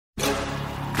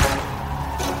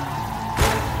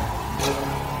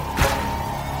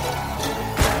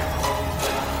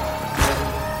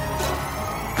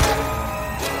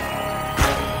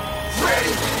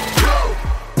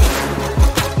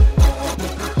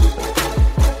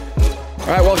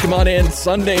Welcome on in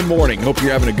Sunday morning. Hope you're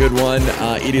having a good one.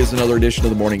 It is another edition of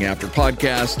the Morning After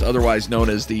podcast, otherwise known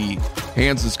as the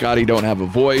Hans and Scotty Don't Have a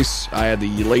Voice. I had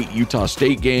the late Utah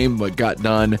State game, but got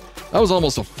done. That was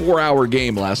almost a 4-hour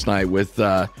game last night with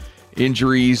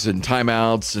injuries and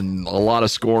timeouts and a lot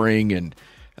of scoring. And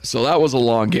so that was a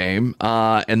long game.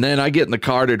 And then I get in the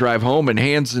car to drive home, and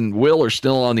Hans and Will are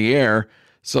still on the air.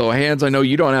 So, Hans, I know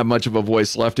you don't have much of a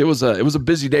voice left. It was a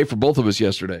busy day for both of us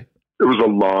yesterday. It was a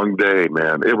long day,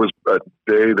 man. It was a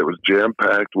day that was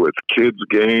jam-packed with kids'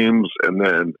 games and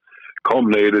then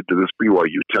culminated to this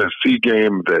BYU-Tennessee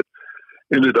game that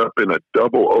ended up in a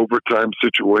double overtime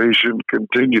situation,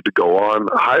 continued to go on.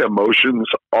 High emotions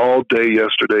all day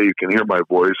yesterday. You can hear my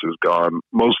voice is gone,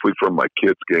 mostly from my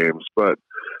kids' games. But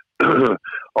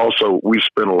also, we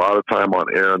spent a lot of time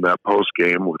on air in that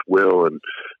post-game with Will and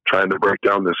trying to break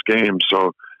down this game.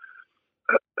 So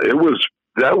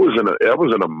that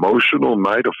was an emotional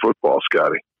night of football,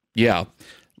 Scotty. Yeah.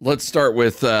 Let's start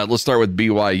with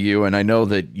BYU, and I know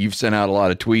that you've sent out a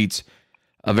lot of tweets.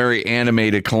 A very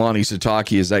animated Kalani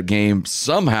Sitake as that game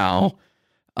somehow,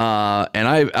 and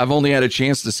I've only had a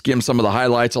chance to skim some of the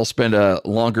highlights. I'll spend a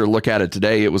longer look at it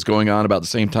today. It was going on about the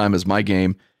same time as my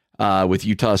game with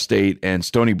Utah State and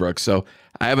Stony Brook, so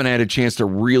I haven't had a chance to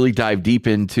really dive deep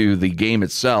into the game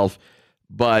itself.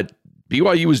 But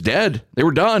BYU was dead; they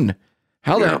were done.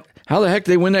 How the heck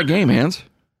did they win that game, Hans?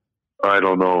 I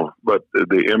don't know, but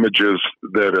the images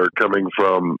that are coming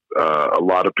from a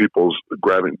lot of people's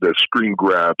grabbing the screen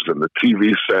grabs and the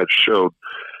TV sets showed,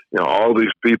 all these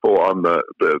people on the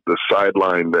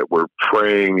sideline that were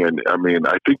praying. And I mean,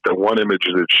 I think the one image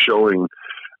that's showing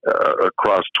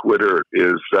across Twitter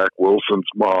is Zach Wilson's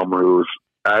mom, who's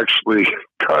actually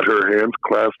got her hands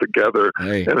clasped together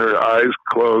and her eyes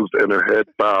closed and her head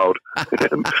bowed.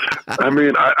 And I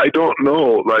mean, I don't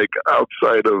know, like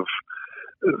outside of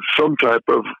some type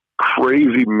of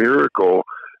crazy miracle,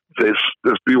 this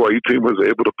BYU team was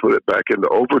able to put it back into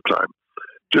overtime.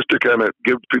 Just to kind of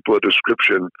give people a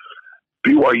description,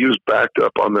 BYU's backed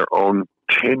up on their own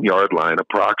 10-yard line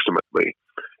approximately.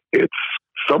 It's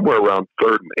somewhere around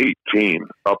 3rd and 18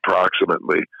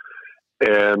 approximately.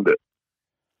 And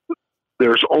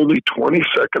there's only 20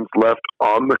 seconds left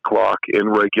on the clock in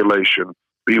regulation.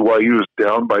 BYU is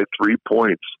down by 3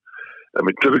 points. I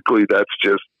mean, typically that's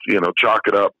just, chalk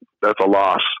it up. That's a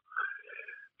loss.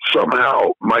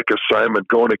 Somehow, Micah Simon,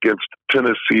 going against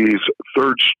Tennessee's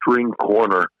third-string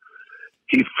corner,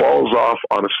 he falls off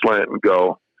on a slant and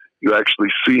go. You actually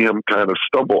see him kind of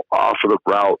stumble off of the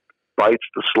route, bites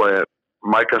the slant.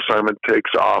 Micah Simon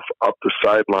takes off up the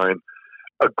sideline.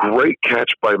 A great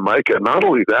catch by Micah. Not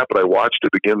only that, but I watched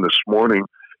it again this morning,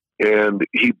 and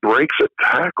he breaks a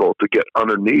tackle to get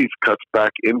underneath, cuts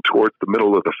back in towards the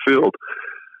middle of the field.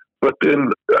 But then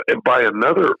by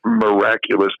another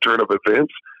miraculous turn of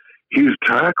events, he's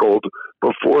tackled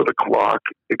before the clock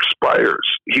expires.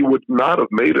 He would not have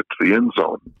made it to the end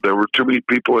zone. There were too many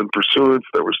people in pursuance.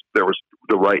 There was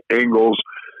the right angles.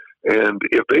 And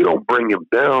if they don't bring him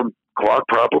down, clock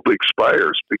probably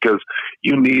expires because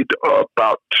you need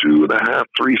about 2.5,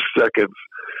 3 seconds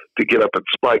to get up and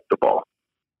spike the ball.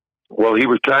 Well, he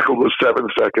was tackled with 7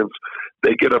 seconds.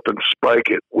 They get up and spike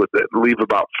it with it, leave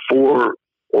about 4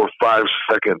 or 5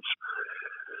 seconds.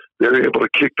 They're able to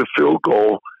kick the field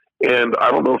goal. And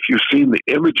I don't know if you've seen the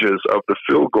images of the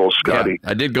field goal, Scotty.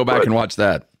 Yeah, I did go back and watch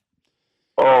that.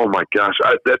 Oh, my gosh.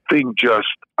 That thing just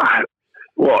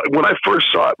when I first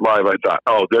saw it live, I thought,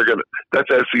 that's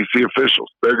SEC officials.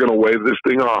 They're going to wave this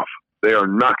thing off. They are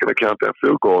not going to count that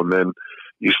field goal. And then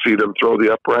you see them throw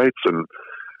the uprights, and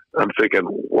I'm thinking,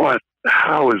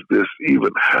 how is this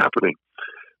even happening?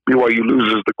 BYU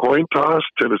loses the coin toss.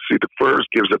 Tennessee defers,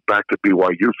 gives it back to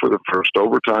BYU for the first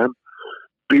overtime.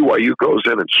 BYU goes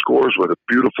in and scores with a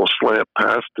beautiful slant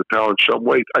pass to Talon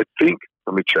Shumway. I think,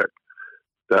 let me check,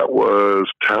 that was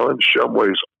Talon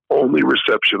Shumway's only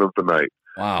reception of the night.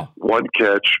 Wow. 1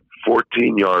 catch,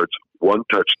 14 yards, 1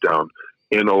 touchdown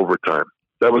in overtime.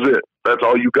 That was it. That's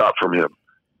all you got from him.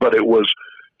 But it was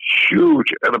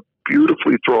huge and a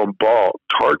beautifully thrown ball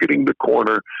targeting the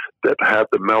corner that had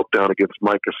the meltdown against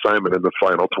Micah Simon in the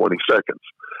final 20 seconds.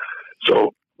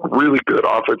 So really good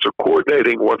offensive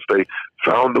coordinating once they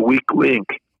found the weak link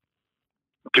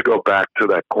to go back to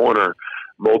that corner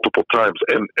multiple times.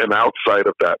 And outside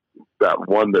of that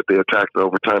one that they attacked in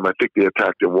overtime, I think they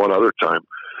attacked it one other time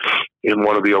in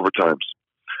one of the overtimes.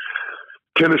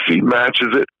 Tennessee matches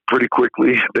it pretty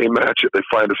quickly. They match it. They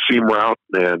find a seam route,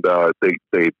 and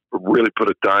they really put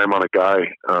a dime on a guy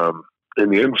in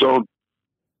the end zone.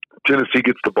 Tennessee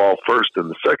gets the ball first in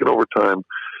the second overtime.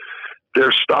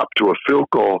 They're stopped to a field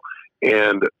goal,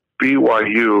 and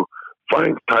BYU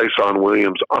find Tyson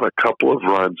Williams on a couple of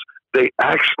runs. They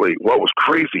actually, what was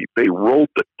crazy, they rolled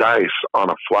the dice on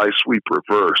a fly sweep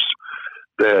reverse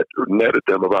that netted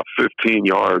them about 15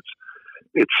 yards.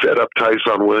 It set up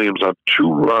Tyson Williams on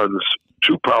 2 runs,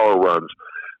 2 power runs.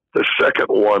 The second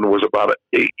one was about an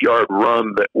 8-yard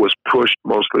run that was pushed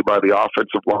mostly by the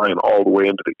offensive line all the way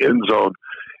into the end zone,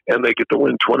 and they get to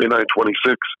win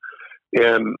 29-26.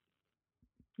 And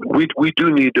we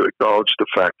do need to acknowledge the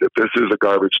fact that this is a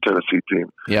garbage Tennessee team.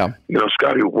 Yeah. You know,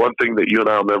 Scotty, one thing that you and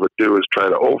I will never do is try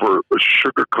to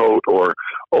sugarcoat or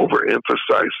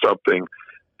overemphasize something.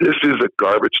 This is a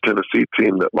garbage Tennessee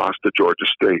team that lost to Georgia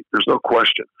State. There's no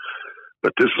question.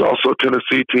 But this is also a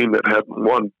Tennessee team that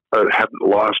hadn't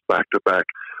lost back-to-back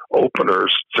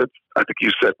openers since, I think you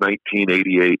said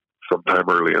 1988, sometime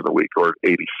early in the week, or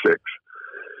 86.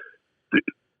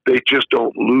 They just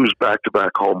don't lose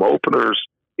back-to-back home openers.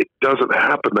 It doesn't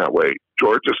happen that way.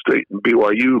 Georgia State and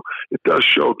BYU, it does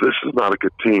show this is not a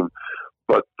good team.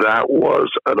 But that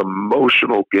was an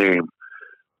emotional game.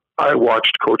 I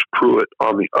watched Coach Pruitt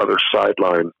on the other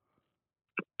sideline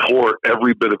pour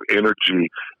every bit of energy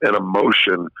and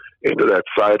emotion into that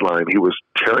sideline. He was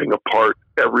tearing apart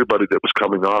everybody that was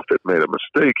coming off that made a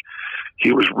mistake.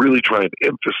 He was really trying to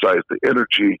emphasize the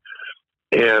energy.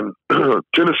 And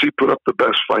Tennessee put up the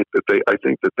best fight that I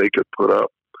think that they could put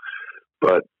up.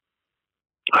 But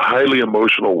a highly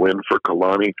emotional win for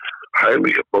Kalani,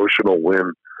 highly emotional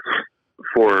win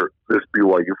for this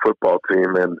BYU football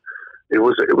team. And it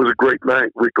was a great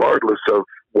night, regardless of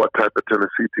what type of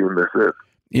Tennessee team this is.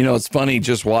 You know, it's funny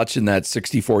just watching that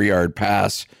 64-yard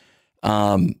pass,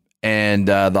 and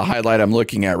the highlight I'm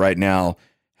looking at right now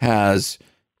has,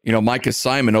 you know, Micah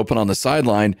Simon open on the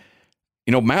sideline.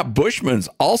 You know, Matt Bushman's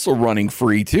also running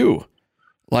free too,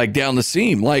 like down the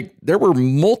seam. Like there were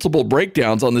multiple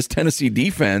breakdowns on this Tennessee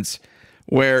defense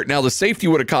where now the safety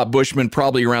would have caught Bushman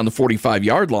probably around the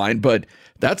 45-yard line, but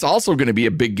that's also going to be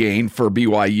a big gain for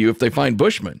BYU if they find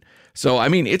Bushman. So, I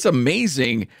mean, it's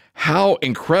amazing how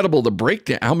incredible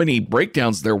how many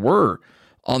breakdowns there were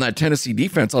on that Tennessee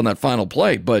defense on that final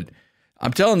play. But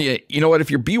I'm telling you, you know what, if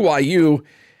you're BYU,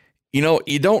 you know,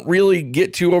 you don't really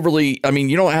get too overly, I mean,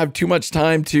 you don't have too much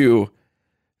time to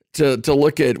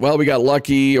look at, well, we got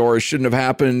lucky or it shouldn't have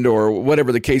happened or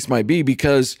whatever the case might be,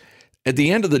 because at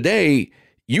the end of the day,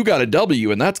 you got a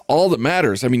W, and that's all that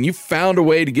matters. I mean, you found a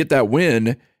way to get that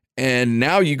win, and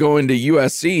now you go into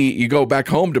USC, you go back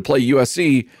home to play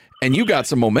USC, and you got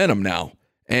some momentum now.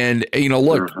 And, you know,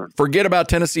 look, forget about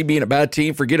Tennessee being a bad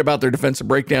team, forget about their defensive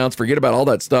breakdowns, forget about all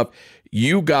that stuff.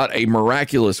 You got a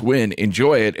miraculous win.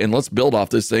 Enjoy it, and let's build off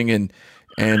this thing. And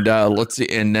let's see.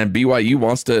 And then BYU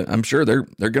wants to, I'm sure they're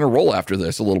going to roll after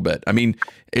this a little bit. I mean,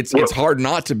 it's hard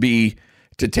not to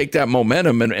take that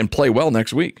momentum and play well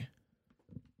next week.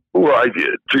 Well,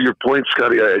 to your point,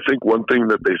 Scotty, I think one thing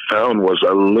that they found was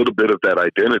a little bit of that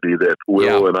identity that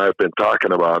Will and I have been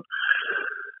talking about,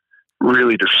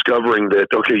 really discovering that,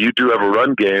 okay, you do have a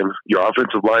run game. Your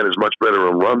offensive line is much better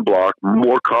in run block,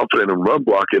 more confident in run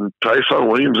block, and Tyson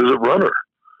Williams is a runner.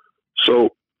 So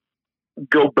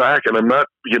go back, and I'm not,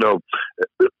 you know,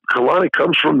 Kalani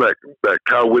comes from that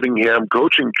Kyle Whittingham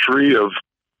coaching tree of,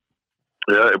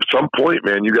 at some point,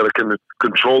 man, you got to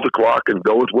control the clock and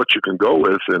go with what you can go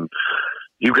with, and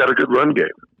you've got a good run game.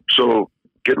 So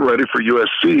getting ready for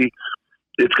USC,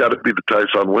 it's got to be the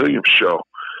Tyson Williams show,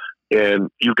 and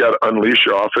you've got to unleash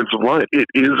your offensive line. It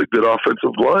is a good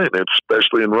offensive line,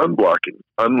 especially in run blocking.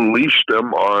 Unleash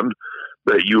them on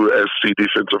that USC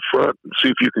defensive front and see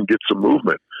if you can get some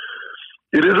movement.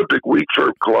 It is a big week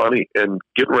for Kalani and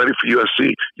getting ready for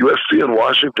USC. USC and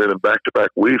Washington in back-to-back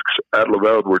weeks at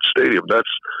LaVell Edwards Stadium.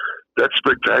 That's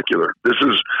spectacular. This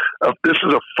is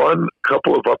a fun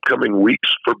couple of upcoming weeks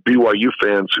for BYU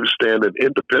fans who stand in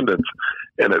Independence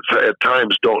and at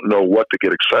times don't know what to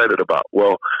get excited about.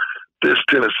 Well, this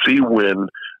Tennessee win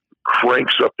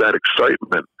cranks up that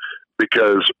excitement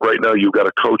because right now you've got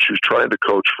a coach who's trying to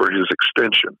coach for his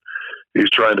extension. He's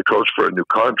trying to coach for a new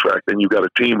contract, and you've got a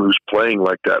team who's playing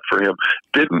like that for him.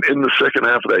 Didn't in the second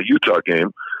half of that Utah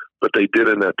game, but they did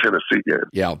in that Tennessee game.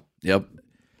 Yeah, yep.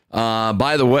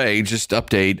 By the way, just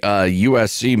update,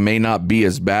 USC may not be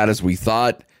as bad as we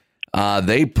thought.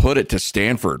 They put it to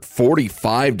Stanford,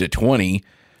 45-20.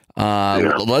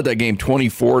 Led that game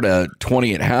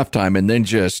 24-20 at halftime, and then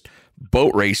just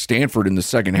boat race Stanford in the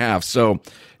second half. So,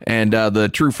 and the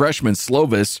true freshman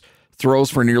Slovis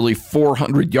throws for nearly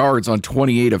 400 yards on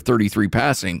 28 of 33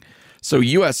 passing. So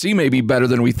USC may be better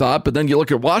than we thought, but then you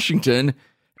look at Washington,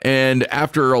 and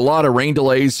after a lot of rain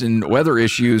delays and weather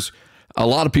issues, a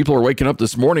lot of people are waking up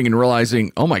this morning and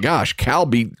realizing, oh my gosh, Cal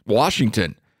beat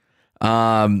Washington.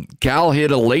 Cal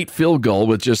hit a late field goal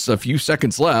with just a few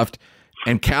seconds left,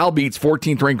 and Cal beats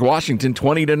 14th ranked Washington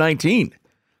 20-19.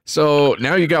 So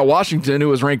now you got Washington, who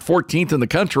was ranked 14th in the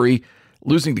country,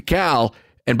 losing to Cal.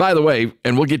 And by the way,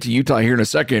 and we'll get to Utah here in a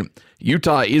second,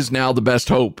 Utah is now the best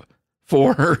hope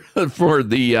for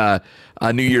the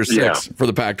New Year's Six for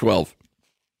the Pac-12.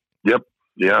 Yep.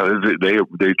 Yeah,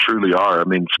 they truly are. I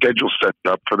mean, schedule set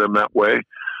up for them that way.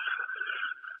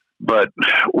 But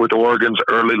with Oregon's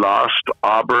early loss to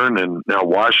Auburn and now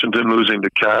Washington losing to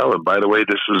Cal, and by the way,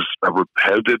 this is a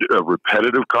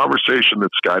repetitive conversation that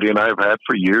Scotty and I have had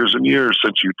for years and years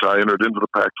since Utah entered into the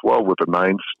Pac-12 with a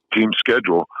 9-team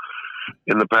schedule.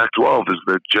 In the Pac-12 is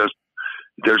that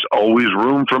there's always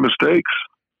room for mistakes,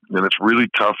 and it's really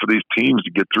tough for these teams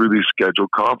to get through these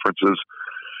scheduled conferences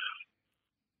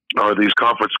or these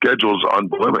conference schedules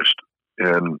unblemished.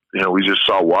 And we just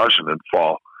saw Washington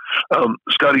fall.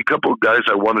 Scotty, a couple of guys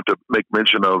I wanted to make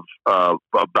mention of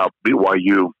about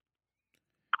BYU.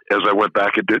 As I went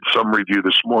back and did some review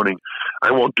this morning,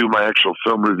 I won't do my actual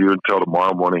film review until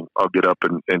tomorrow morning. I'll get up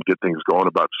and get things going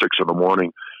about 6 in the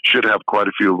morning. Should have quite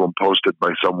a few of them posted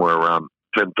by somewhere around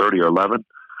 10:30 or 11.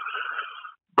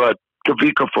 But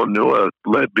Kavika Fonua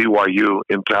led BYU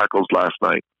in tackles last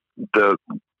night. The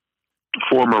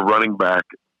former running back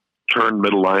turned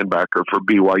middle linebacker for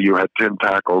BYU had 10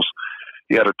 tackles.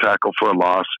 He had a tackle for a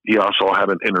loss. He also had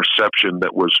an interception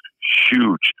that was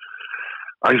huge.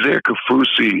 Isaiah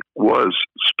Kafusi was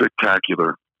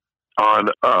spectacular on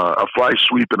a fly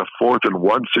sweep in a 4th and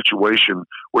 1 situation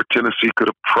where Tennessee could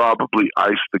have probably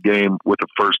iced the game with a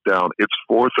first down. It's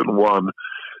 4th and 1.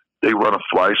 They run a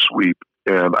fly sweep,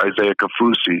 and Isaiah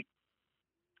Kafusi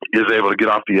is able to get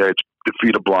off the edge,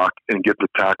 defeat a block, and get the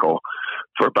tackle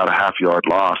for about a half-yard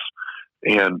loss.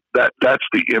 And that's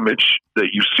the image that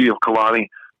you see of Kalani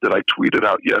that I tweeted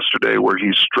out yesterday, where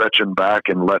he's stretching back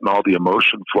and letting all the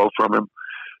emotion flow from him.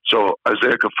 So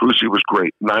Isaiah Kafusi was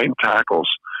great. 9 tackles.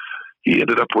 He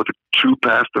ended up with 2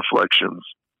 pass deflections.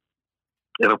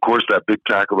 And, of course, that big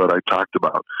tackle that I talked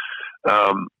about.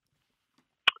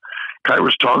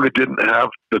 Kairos Tonga didn't have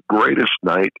the greatest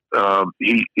night.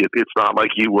 It's not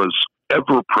like he was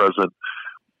ever present.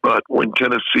 But when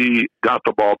Tennessee got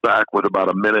the ball back with about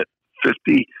a minute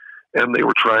 50, and they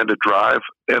were trying to drive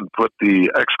and put the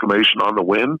exclamation on the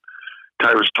win,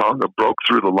 Kairos Tonga broke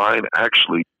through the line,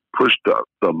 actually pushed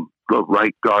the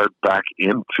right guard back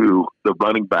into the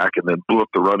running back, and then blew up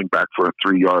the running back for a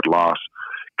 3-yard loss.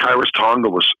 Kairos Tonga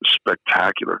was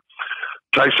spectacular.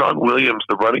 Tyson Williams,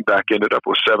 the running back, ended up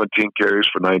with 17 carries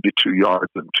for 92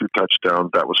 yards and 2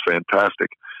 touchdowns. That was fantastic.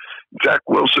 Zach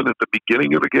Wilson at the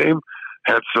beginning of the game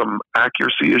had some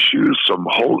accuracy issues, some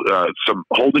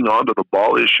holding on to the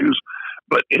ball issues,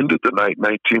 but ended the night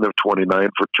 19 of 29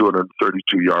 for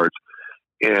 232 yards.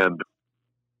 And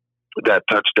that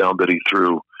touchdown that he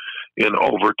threw in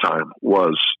overtime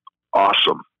was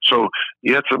awesome. So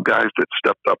you had some guys that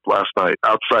stepped up last night.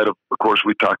 Outside of course,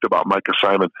 we talked about Micah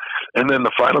Simon. And then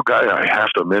the final guy I have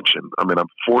to mention, I'm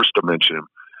forced to mention him,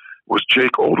 was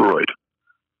Jake Oldroyd.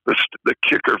 The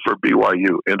kicker for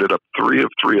BYU ended up 3 of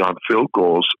 3 on field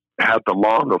goals, had the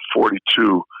long of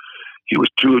 42. He was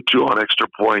 2 of 2 on extra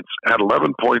points, had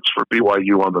 11 points for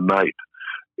BYU on the night,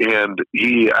 and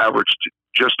he averaged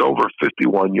just over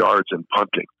 51 yards in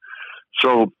punting.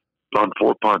 So on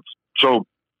 4 punts. So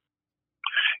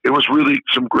it was really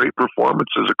some great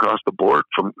performances across the board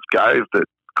from guys that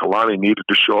Kalani needed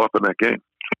to show up in that game.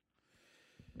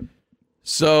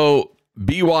 So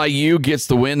BYU gets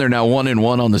the win. They're now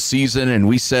 1-1 on the season, and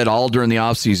we said all during the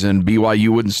offseason BYU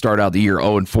wouldn't start out the year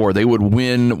 0-4. They would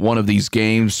win one of these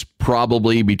games,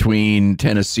 probably between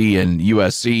Tennessee and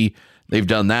USC. They've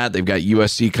done that. They've got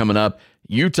USC coming up.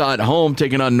 Utah at home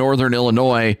taking on Northern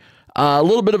Illinois. A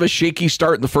little bit of a shaky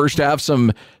start in the first half,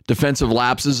 some defensive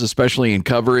lapses, especially in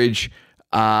coverage.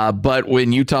 But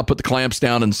when Utah put the clamps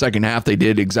down in the second half, they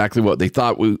did exactly what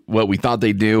we thought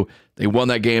they'd do. They won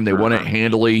that game. They won it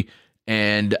handily.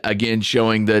 And again,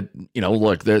 showing that,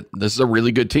 look, that this is a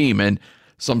really good team. And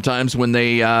sometimes when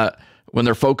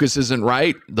their focus isn't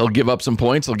right, they'll give up some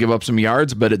points, they'll give up some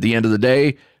yards. But at the end of the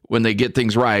day, when they get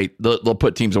things right, they'll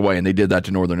put teams away. And they did that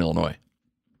to Northern Illinois.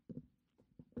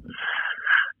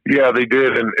 Yeah, they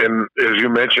did. And as you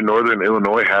mentioned, Northern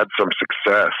Illinois had some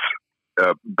success.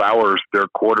 Bowers, their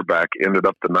quarterback, ended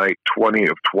up the night 20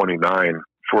 of 29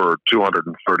 for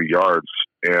 230 yards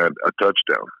and a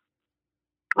touchdown.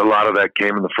 A lot of that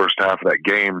came in the first half of that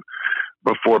game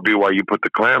before BYU put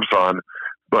the clamps on,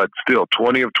 but still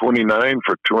 20 of 29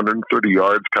 for 230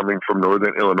 yards coming from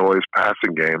Northern Illinois'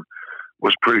 passing game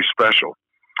was pretty special.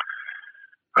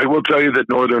 I will tell you that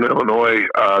Northern Illinois,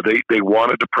 they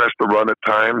wanted to press the run at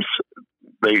times.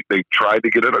 They tried to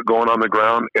get it going on the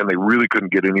ground, and they really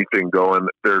couldn't get anything going.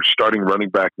 Their starting running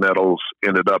back Nettles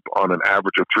ended up on an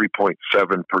average of 3.7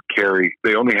 per carry.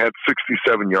 They only had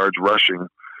 67 yards rushing,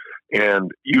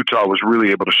 and Utah was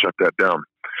really able to shut that down.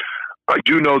 I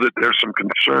do know that there's some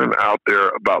concern out there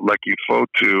about Lecky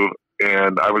Fotu,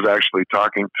 and I was actually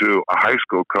talking to a high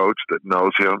school coach that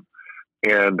knows him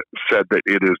and said that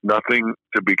it is nothing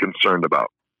to be concerned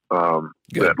about.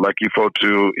 That Lecky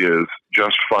Fotu is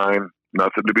just fine,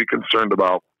 nothing to be concerned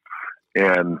about.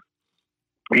 And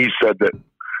he said that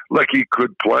Lecky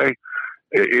could play,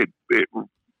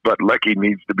 but Lecky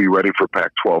needs to be ready for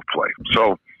Pac-12 play.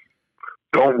 So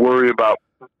don't worry about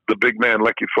the big man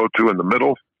Lecky Fotu in the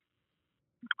middle.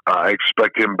 I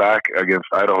expect him back against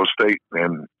Idaho State,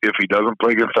 and if he doesn't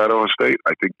play against Idaho State,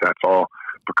 I think that's all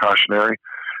precautionary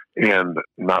and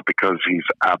not because he's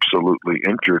absolutely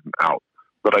injured and out.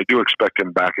 But I do expect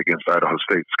him back against Idaho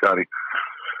State, Scotty.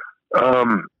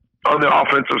 On the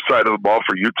offensive side of the ball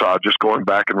for Utah, just going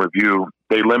back and review,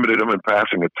 they limited him in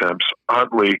passing attempts.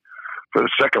 Huntley, for the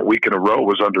second week in a row,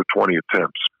 was under 20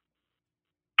 attempts.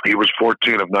 He was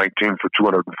 14 of 19 for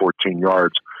 214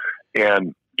 yards.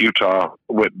 And Utah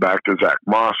went back to Zach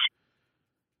Moss.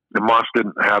 And Moss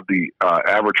didn't have the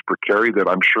average per carry that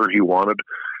I'm sure he wanted.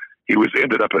 He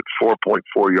ended up at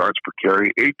 4.4 yards per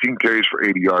carry, 18 carries for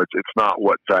 80 yards. It's not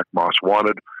what Zach Moss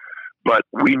wanted, but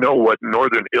we know what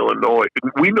Northern Illinois.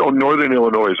 We know Northern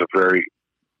Illinois is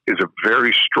a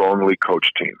very strongly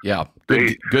coached team. Yeah,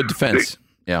 good defense.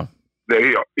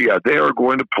 They are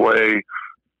going to play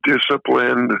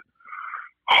disciplined,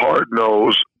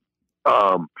 hard-nosed,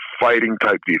 fighting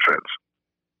type defense,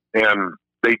 and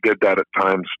they did that at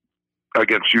times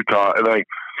against Utah. And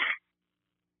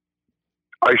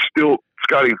I still,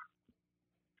 Scotty,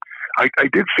 I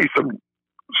did see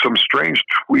some strange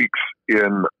tweaks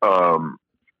in.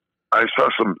 I saw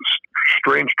some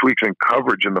strange tweaks in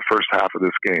coverage in the first half of this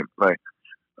game.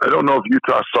 I don't know if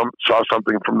Utah saw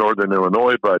something from Northern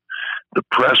Illinois, but the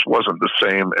press wasn't the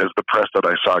same as the press that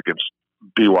I saw against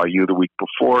BYU the week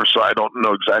before, so I don't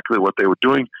know exactly what they were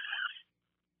doing.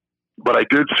 But I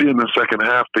did see in the second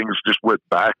half things just went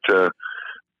back to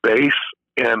base,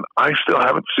 and I still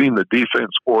haven't seen the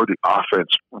defense or the offense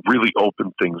really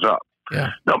open things up. Yeah.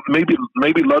 Now, maybe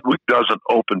Ludwig doesn't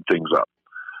open things up,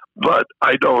 but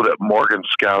I know that Morgan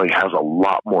Scally has a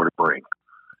lot more to bring.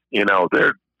 You know,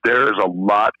 there is a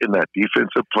lot in that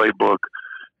defensive playbook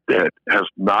that has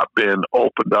not been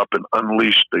opened up and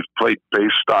unleashed. They've played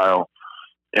base style,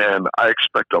 and I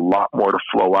expect a lot more to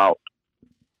flow out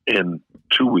in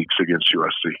 2 weeks against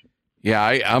USC.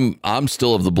 Yeah, I'm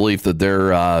still of the belief that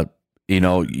they're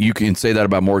you can say that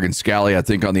about Morgan Scally. I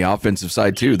think on the offensive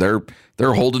side too,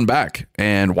 they're holding back,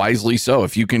 and wisely so.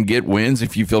 If you can get wins,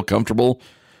 if you feel comfortable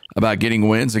about getting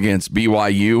wins against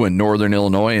BYU and Northern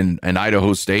Illinois and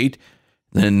Idaho State,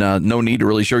 then no need to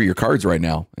really show your cards right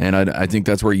now. And I think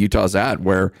that's where Utah's at,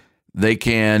 where they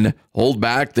can hold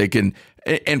back. They can,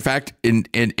 in fact,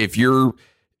 if you're,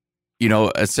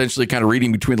 essentially kind of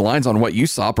reading between the lines on what you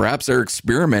saw, perhaps they're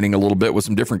experimenting a little bit with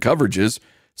some different coverages,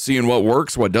 seeing what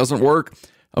works, what doesn't work.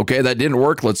 Okay, that didn't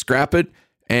work. Let's scrap it.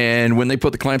 And when they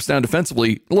put the clamps down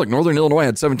defensively, look, Northern Illinois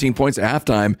had 17 points at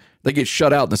halftime. They get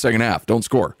shut out in the second half. Don't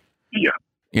score. Yeah.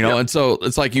 And so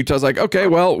it's like Utah's like, okay,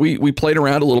 well, we played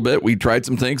around a little bit. We tried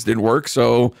some things, didn't work.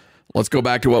 So let's go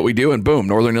back to what we do. And boom,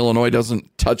 Northern Illinois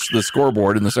doesn't touch the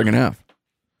scoreboard in the second half.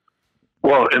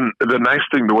 Well, and the nice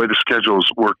thing, the way the schedule's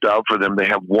worked out for them, they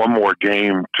have one more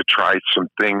game to try some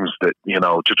things that,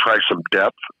 to try some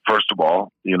depth. First of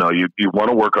all, you want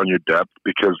to work on your depth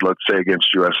because let's say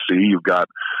against USC, you've got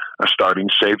a starting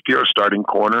safety or a starting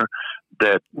corner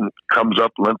that comes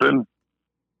up limping.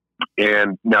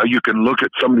 And now you can look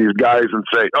at some of these guys and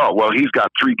say, oh, well, he's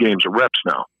got 3 games of reps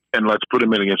now, and let's put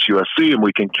him in against USC and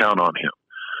we can count on him.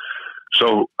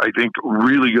 So I think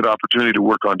really good opportunity to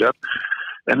work on depth.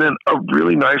 And then a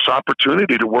really nice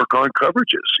opportunity to work on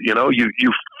coverages.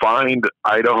 You find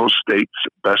Idaho State's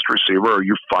best receiver or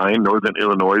you find Northern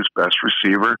Illinois' best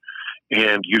receiver,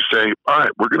 and you say, all right,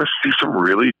 we're going to see some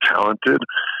really talented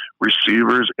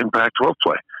receivers in Pac-12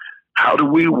 play. How do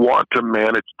we want to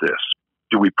manage this?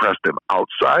 Do we press them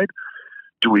outside?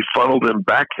 Do we funnel them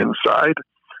back inside?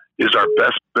 Is our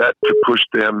best bet to push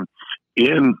them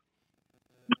in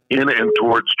and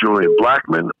towards Julian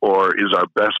Blackman, or is our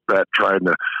best bet trying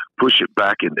to push it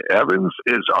back into Evans?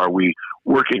 Are we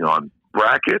working on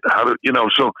bracket?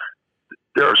 So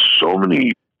there are so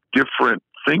many different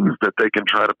things that they can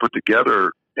try to put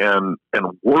together and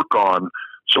work on.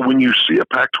 So when you see a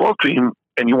Pac-12 team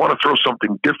and you want to throw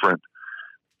something different,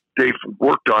 they've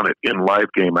worked on it in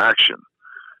live game action.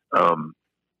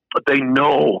 they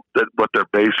know that what their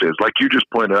base is. Like you just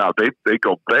pointed out, they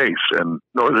go base, and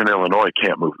Northern Illinois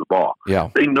can't move the ball. Yeah,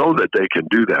 they know that they can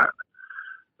do that.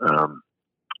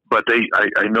 But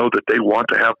I know that they want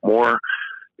to have more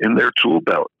in their tool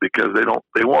belt because they don't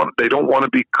want to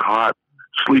be caught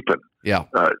sleeping. Yeah,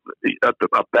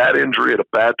 a bad injury at a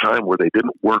bad time where they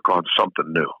didn't work on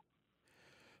something new.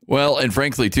 Well, and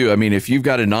frankly too, I mean, if you've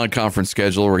got a non-conference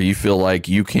schedule where you feel like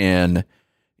you're going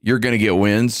to get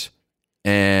wins,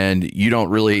 and you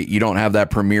don't have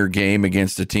that premier game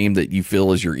against a team that you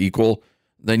feel is your equal,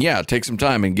 then yeah, take some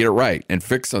time and get it right and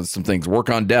fix some things, work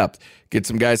on depth, get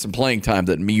some guys some playing time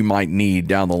that you might need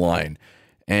down the line,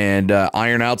 and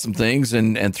iron out some things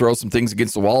and throw some things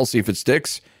against the wall, see if it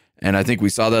sticks. And I think we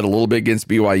saw that a little bit against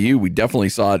BYU. We definitely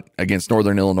saw it against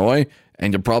Northern Illinois,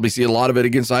 and you'll probably see a lot of it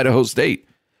against Idaho State.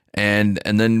 And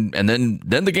then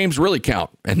the games really count,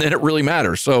 and then it really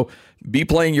matters. So be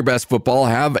playing your best football,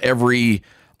 have every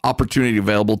opportunity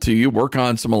available to you, work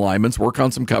on some alignments, work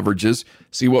on some coverages,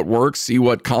 see what works, see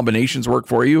what combinations work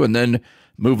for you, and then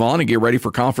move on and get ready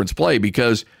for conference play,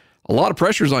 because a lot of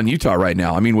pressure's on Utah right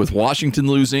now. I mean, with Washington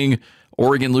losing,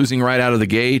 Oregon losing right out of the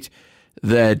gate,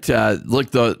 that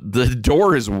look, the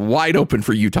door is wide open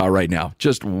for Utah right now,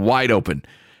 just wide open.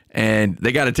 And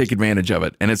they got to take advantage of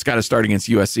it. And it's got to start against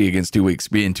USC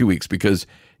in 2 weeks, because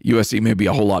USC may be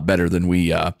a whole lot better than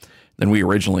we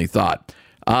originally thought.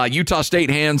 Utah State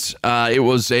hands. It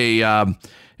was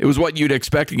what you'd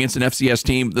expect against an FCS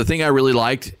team. The thing I really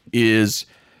liked is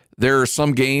there are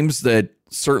some games that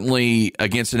certainly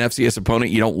against an FCS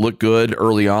opponent, you don't look good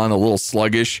early on, a little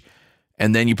sluggish,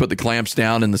 and then you put the clamps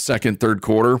down in the second, third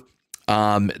quarter.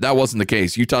 That wasn't the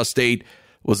case. Utah State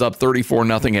was up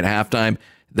 34-0 at halftime.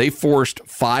 They forced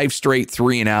 5 straight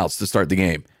 3-and-outs to start the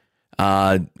game.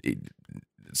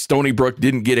 Stony Brook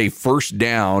didn't get a first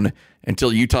down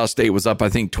until Utah State was up, I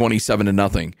think,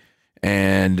 27-0.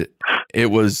 And it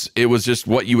was just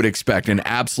what you would expect, an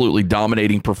absolutely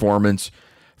dominating performance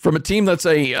from a team that's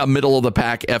a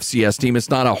middle-of-the-pack FCS team. It's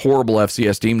not a horrible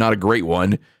FCS team, not a great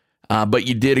one, but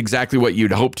you did exactly what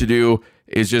you'd hope to do,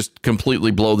 is just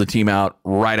completely blow the team out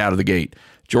right out of the gate.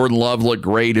 Jordan Love looked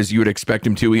great, as you would expect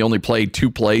him to. He only played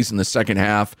 2 plays in the second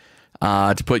half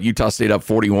to put Utah State up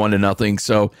 41-0.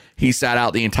 So he sat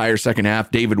out the entire second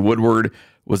half. David Woodward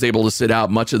was able to sit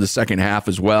out much of the second half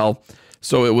as well.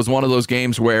 So it was one of those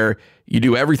games where you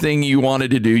do everything you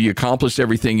wanted to do. You accomplished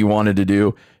everything you wanted to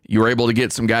do. You were able to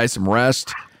get some guys some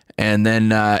rest, and then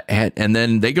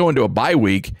they go into a bye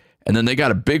week, and then they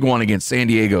got a big one against San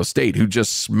Diego State, who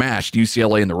just smashed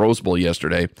UCLA in the Rose Bowl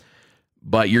yesterday.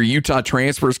 But your Utah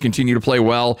transfers continue to play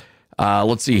well.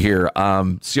 Let's see here.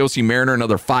 Cioce Mariner,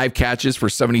 another 5 catches for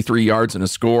 73 yards and a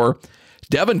score.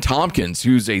 Devin Tompkins,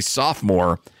 who's a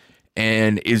sophomore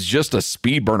and is just a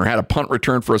speed burner, had a punt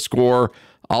return for a score.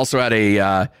 Also had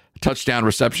a touchdown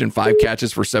reception, 5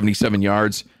 catches for 77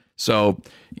 yards. So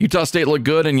Utah State looked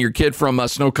good, and your kid from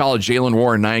Snow College, Jalen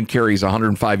Warren, 9 carries,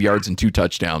 105 yards, and 2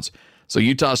 touchdowns. So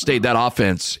Utah State, that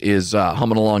offense is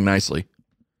humming along nicely.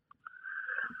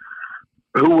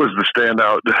 Who was the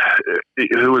standout?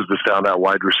 Who was the standout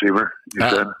wide receiver? You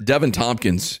said Devin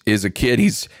Tompkins is a kid.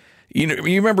 He's, you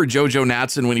remember JoJo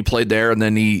Natson when he played there, and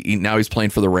then now he's playing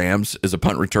for the Rams as a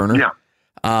punt returner.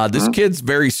 Yeah. This kid's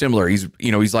very similar. He's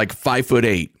like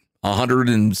 5'8",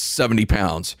 170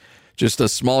 pounds, just a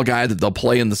small guy that they'll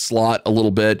play in the slot a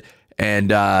little bit, and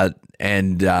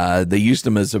they used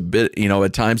him as a bit,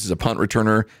 at times as a punt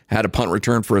returner. Had a punt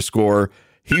return for a score.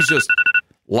 He's just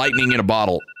lightning in a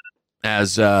bottle,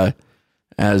 as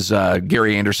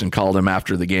Gary Anderson called him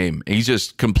after the game. He's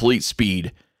just complete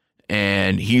speed,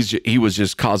 and he was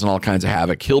just causing all kinds of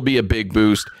havoc. He'll be a big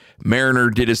boost. Mariner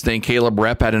did his thing. Caleb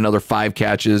Repp had another 5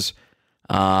 catches.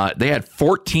 They had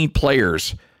 14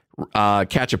 players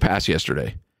catch a pass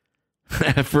yesterday.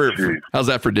 How's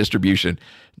that for distribution?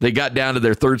 They got down to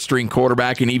their third string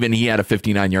quarterback, and even he had a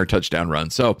 59-yard touchdown run.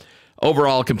 So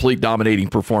overall, complete dominating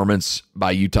performance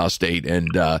by Utah State, and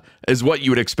is what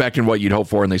you would expect and what you'd hope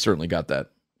for, and they certainly got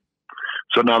that.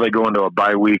 So now they go into a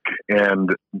bye week, and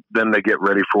then they get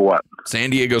ready for what? San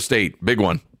Diego State, big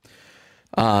one.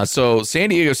 So San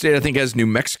Diego State, I think, has New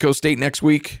Mexico State next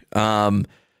week.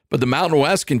 But the Mountain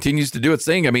West continues to do its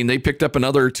thing. I mean, they picked up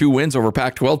another 2 wins over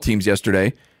Pac-12 teams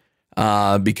yesterday,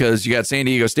 because you got San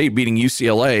Diego State beating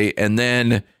UCLA, and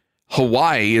then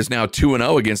Hawaii is now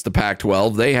 2-0 against the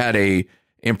Pac-12. They had a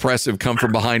impressive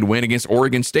come-from-behind win against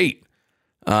Oregon State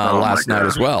last night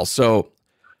as well. So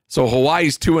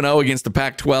Hawaii's 2-0 against the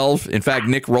Pac-12. In fact,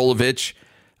 Nick Rolovich,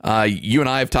 you and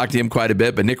I have talked to him quite a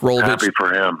bit, but Nick Rolovich, happy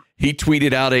for him. He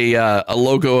tweeted out a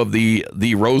logo of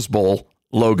the Rose Bowl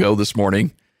logo this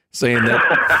morning. saying that.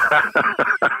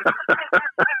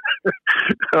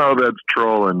 Oh, that's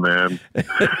trolling, man.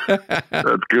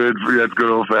 That's good. That's good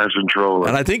old-fashioned trolling.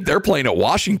 And I think they're playing at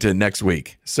Washington next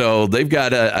week. So they've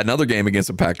got another game against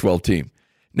a Pac-12 team.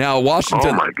 Now,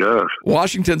 Washington. Oh, my gosh.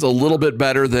 Washington's a little bit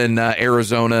better than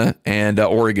Arizona and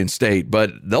Oregon State,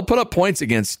 but they'll put up points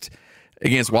against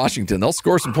Washington. They'll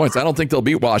score some points. I don't think they'll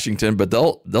beat Washington, but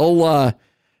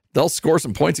they'll score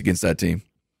some points against that team.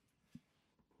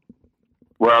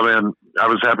 Well, man, I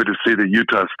was happy to see that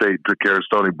Utah State took care of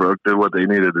Stony Brook, did what they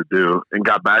needed to do, and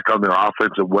got back on their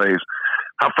offensive ways.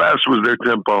 How fast was their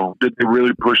tempo? Did they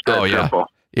really push that tempo?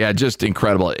 Yeah, just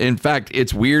incredible. In fact,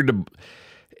 it's weird.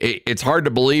 It's hard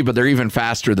to believe, but they're even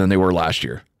faster than they were last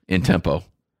year in tempo.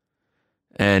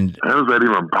 And how is that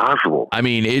even possible? I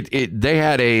mean, they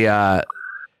had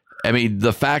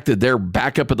the fact that they're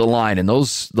back up at the line and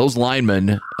those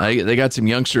linemen, they got some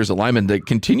youngsters at linemen that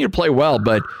continue to play well,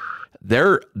 but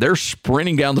they're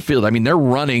sprinting down the field. I mean, they're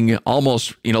running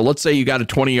almost, let's say you got a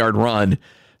 20-yard run.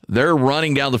 They're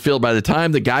running down the field. By the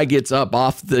time the guy gets up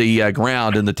off the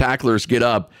ground and the tacklers get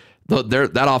up,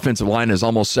 that offensive line is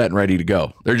almost set and ready to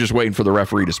go. They're just waiting for the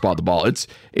referee to spot the ball.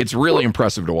 It's really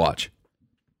impressive to watch.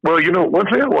 Well, one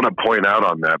thing I want to point out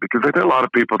on that, because I think a lot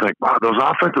of people think, wow, those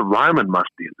offensive linemen must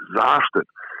be exhausted.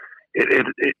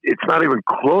 It's not even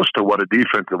close to what a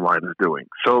defensive line is doing.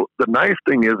 So the nice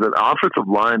thing is an offensive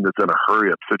line that's in a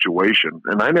hurry-up situation,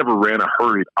 and I never ran a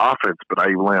hurried offense, but I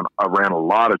ran a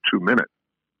lot of 2 minutes.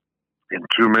 In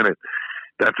 2 minutes,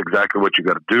 that's exactly what you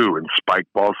got to do in spike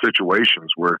ball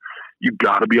situations where you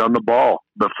got to be on the ball.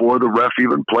 Before the ref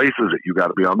even places it, you got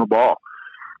to be on the ball.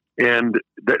 And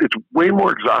it's way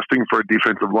more exhausting for a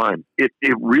defensive line. It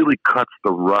really cuts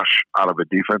the rush out of a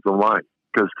defensive line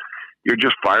because you're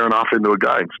just firing off into a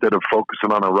guy instead of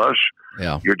focusing on a rush.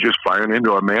 Yeah. You're just firing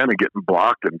into a man and getting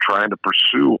blocked and trying to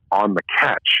pursue on the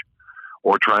catch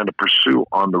or trying to pursue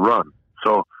on the run.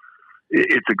 So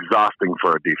it's exhausting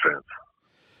for a defense.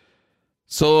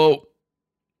 So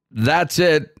that's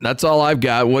it. That's all I've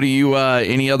got. What do you,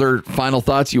 any other final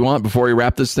thoughts you want before we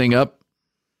wrap this thing up?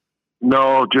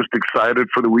 No, just excited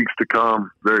for the weeks to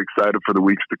come. Very excited for the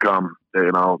weeks to come.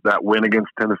 That win against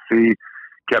Tennessee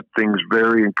kept things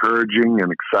very encouraging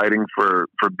and exciting for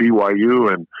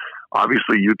BYU. And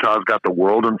obviously Utah's got the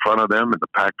world in front of them, and the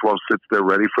Pac-12 sits there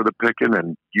ready for the picking.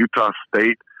 And Utah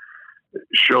State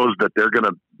shows that they're going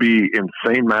to be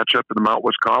insane matchup in the Mount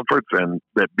West Conference, and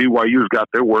that BYU's got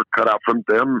their work cut out from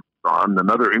them on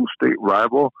another in-state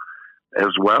rival, as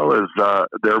well as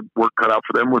their work cut out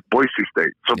for them with Boise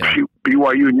State. So yeah.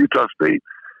 BYU and Utah State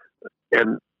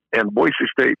and Boise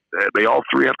State, they all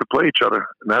three have to play each other,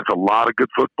 and that's a lot of good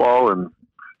football and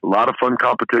a lot of fun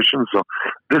competition. So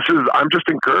I'm just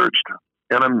encouraged,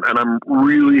 and I'm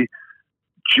really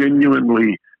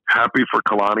genuinely happy for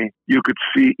Kalani. You could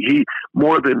see he,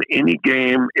 more than any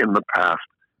game in the past,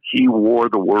 he wore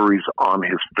the worries on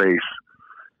his face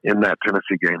in that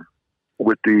Tennessee game.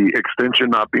 With the extension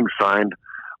not being signed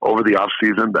over the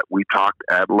offseason that we talked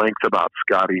at length about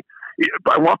Scotty,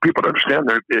 I want people to understand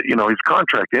that, his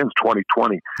contract ends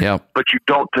 2020, yeah. But you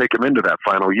don't take him into that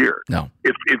final year. No.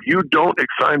 If you don't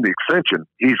sign the extension,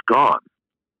 he's gone.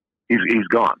 He's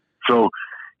gone. So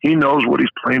he knows what he's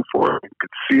playing for. You could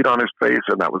see it on his face,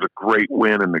 and that was a great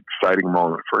win and exciting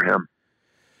moment for him.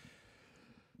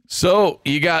 So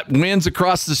you got wins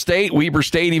across the state. Weber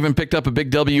State even picked up a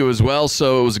big W as well.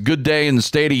 So it was a good day in the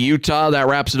state of Utah. That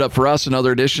wraps it up for us.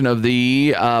 Another edition of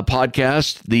the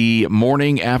podcast, the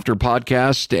Morning After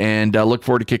podcast. And look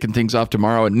forward to kicking things off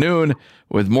tomorrow at noon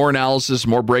with more analysis,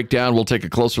 more breakdown. We'll take a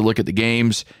closer look at the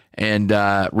games and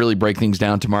really break things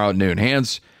down tomorrow at noon.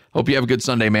 Hans, hope you have a good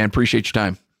Sunday, man. Appreciate your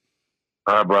time.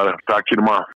 All right, brother. Talk to you tomorrow.